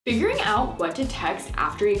Figuring out what to text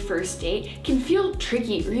after a first date can feel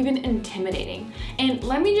tricky or even intimidating. And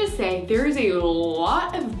let me just say, there is a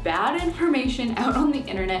lot of bad information out on the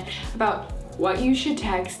internet about what you should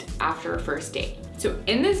text after a first date. So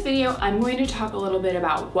in this video, I'm going to talk a little bit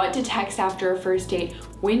about what to text after a first date,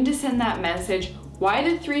 when to send that message, why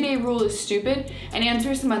the 3-day rule is stupid, and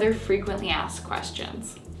answer some other frequently asked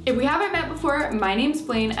questions. If we haven't met before, my name's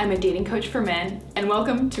Blaine, I'm a dating coach for men, and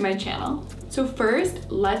welcome to my channel. So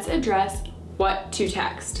first, let's address what to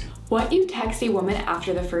text. What you text a woman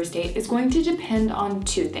after the first date is going to depend on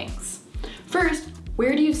two things. First,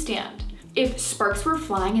 where do you stand? If sparks were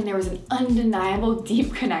flying and there was an undeniable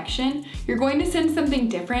deep connection, you're going to send something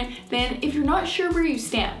different than if you're not sure where you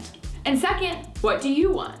stand. And second, what do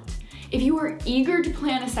you want? If you are eager to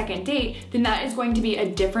plan a second date, then that is going to be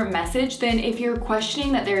a different message than if you're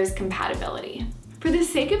questioning that there is compatibility. For the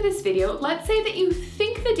sake of this video, let's say that you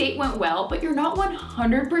think the date went well, but you're not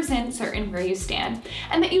 100% certain where you stand,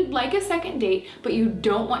 and that you'd like a second date, but you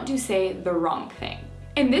don't want to say the wrong thing.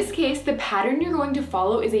 In this case, the pattern you're going to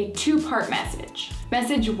follow is a two-part message.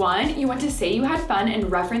 Message 1, you want to say you had fun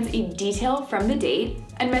and reference a detail from the date.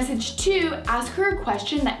 And message 2, ask her a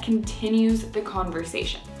question that continues the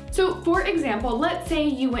conversation. So for example, let's say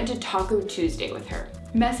you went to Taco Tuesday with her.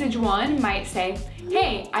 Message 1 might say,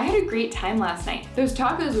 hey, I had a great time last night. Those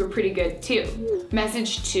tacos were pretty good too.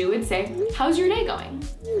 Message 2 would say, how's your day going?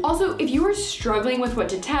 Also, if you are struggling with what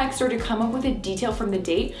to text or to come up with a detail from the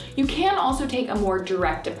date, you can also take a more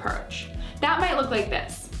direct approach. That might look like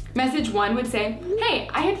this. Message 1 would say, hey,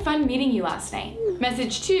 I had fun meeting you last night.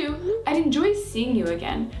 Message 2, I'd enjoy seeing you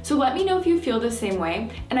again, so let me know if you feel the same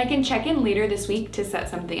way, and I can check in later this week to set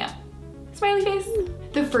something up. Smiley face.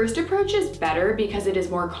 The first approach is better because it is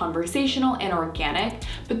more conversational and organic,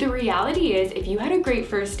 but the reality is if you had a great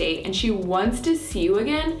first date and she wants to see you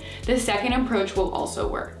again, the second approach will also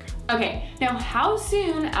work. Okay, now how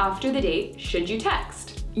soon after the date should you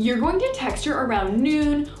text? You're going to text her around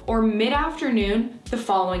noon or mid-afternoon the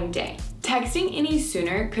following day. Texting any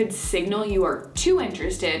sooner could signal you are too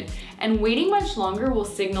interested, and waiting much longer will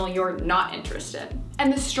signal you're not interested.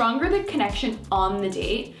 And the stronger the connection on the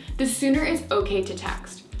date, the sooner it's okay to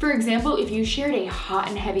text. For example, if you shared a hot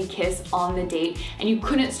and heavy kiss on the date and you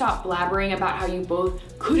couldn't stop blabbering about how you both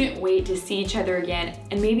couldn't wait to see each other again,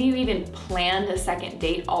 and maybe you even planned a second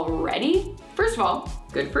date already, first of all,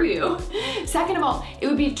 good for you. Second of all, it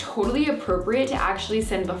would be totally appropriate to actually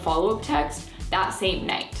send the follow-up text that same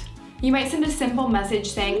night. You might send a simple message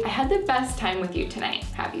saying, I had the best time with you tonight,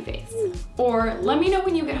 happy face. Or let me know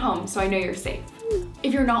when you get home so I know you're safe.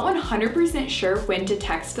 If you're not 100% sure when to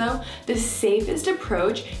text though, the safest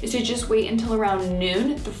approach is to just wait until around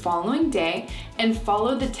noon the following day and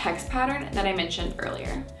follow the text pattern that I mentioned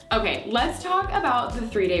earlier. Okay, let's talk about the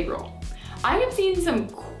 3-day rule. I have seen some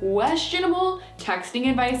questionable texting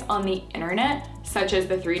advice on the internet, such as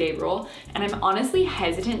the 3-day rule, and I'm honestly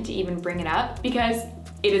hesitant to even bring it up because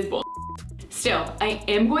it is bull. Still, I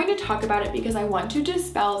am going to talk about it because I want to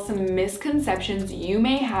dispel some misconceptions you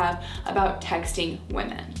may have about texting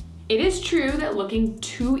women. It is true that looking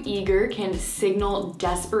too eager can signal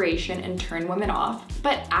desperation and turn women off,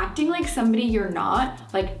 but acting like somebody you're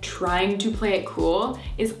not, like trying to play it cool,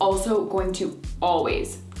 is also going to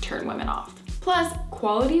always turn women off. Plus,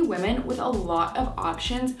 quality women with a lot of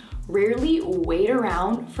options rarely wait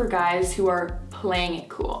around for guys who are playing it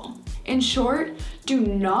cool. In short, do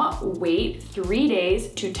not wait 3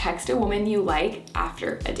 days to text a woman you like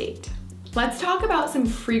after a date. Let's talk about some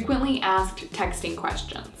frequently asked texting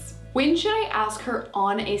questions. When should I ask her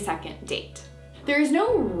on a second date? There is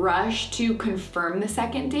no rush to confirm the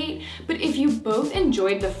second date, but if you both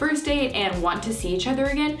enjoyed the first date and want to see each other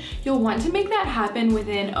again, you'll want to make that happen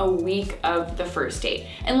within a week of the first date,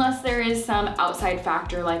 unless there is some outside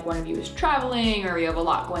factor like one of you is traveling or you have a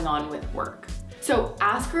lot going on with work. So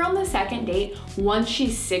ask her on the second date once she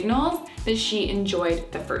signals that she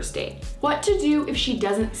enjoyed the first date. What to do if she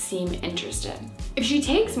doesn't seem interested? If she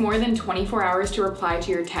takes more than 24 hours to reply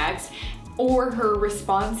to your text, or her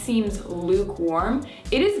response seems lukewarm,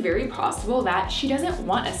 it is very possible that she doesn't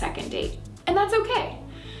want a second date. And that's okay.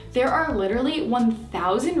 There are literally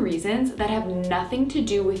 1,000 reasons that have nothing to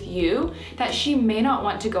do with you that she may not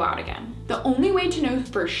want to go out again. The only way to know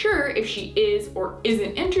for sure if she is or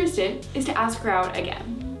isn't interested is to ask her out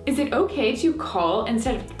again. Is it okay to call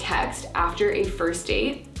instead of text after a first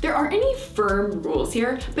date? There aren't any firm rules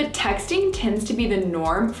here, but texting tends to be the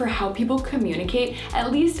norm for how people communicate,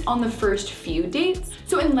 at least on the first few dates.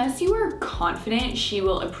 So unless you are confident she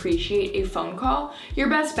will appreciate a phone call, your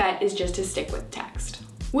best bet is just to stick with text.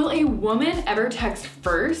 Will a woman ever text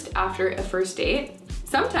first after a first date?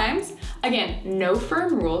 Sometimes. Again, no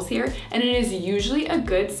firm rules here, and it is usually a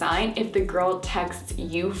good sign if the girl texts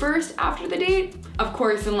you first after the date. Of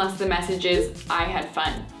course, unless the message is, I had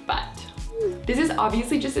fun, but. This is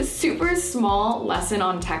obviously just a super small lesson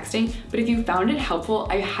on texting, but if you found it helpful,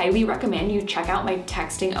 I highly recommend you check out my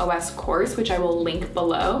Texting OS course, which I will link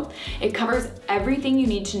below. It covers everything you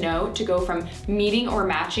need to know to go from meeting or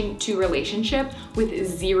matching to relationship with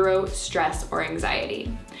zero stress or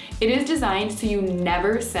anxiety. It is designed so you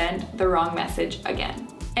never send the wrong message again.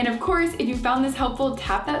 And of course, if you found this helpful,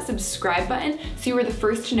 tap that subscribe button so you are the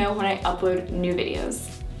first to know when I upload new videos.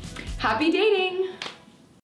 Happy dating!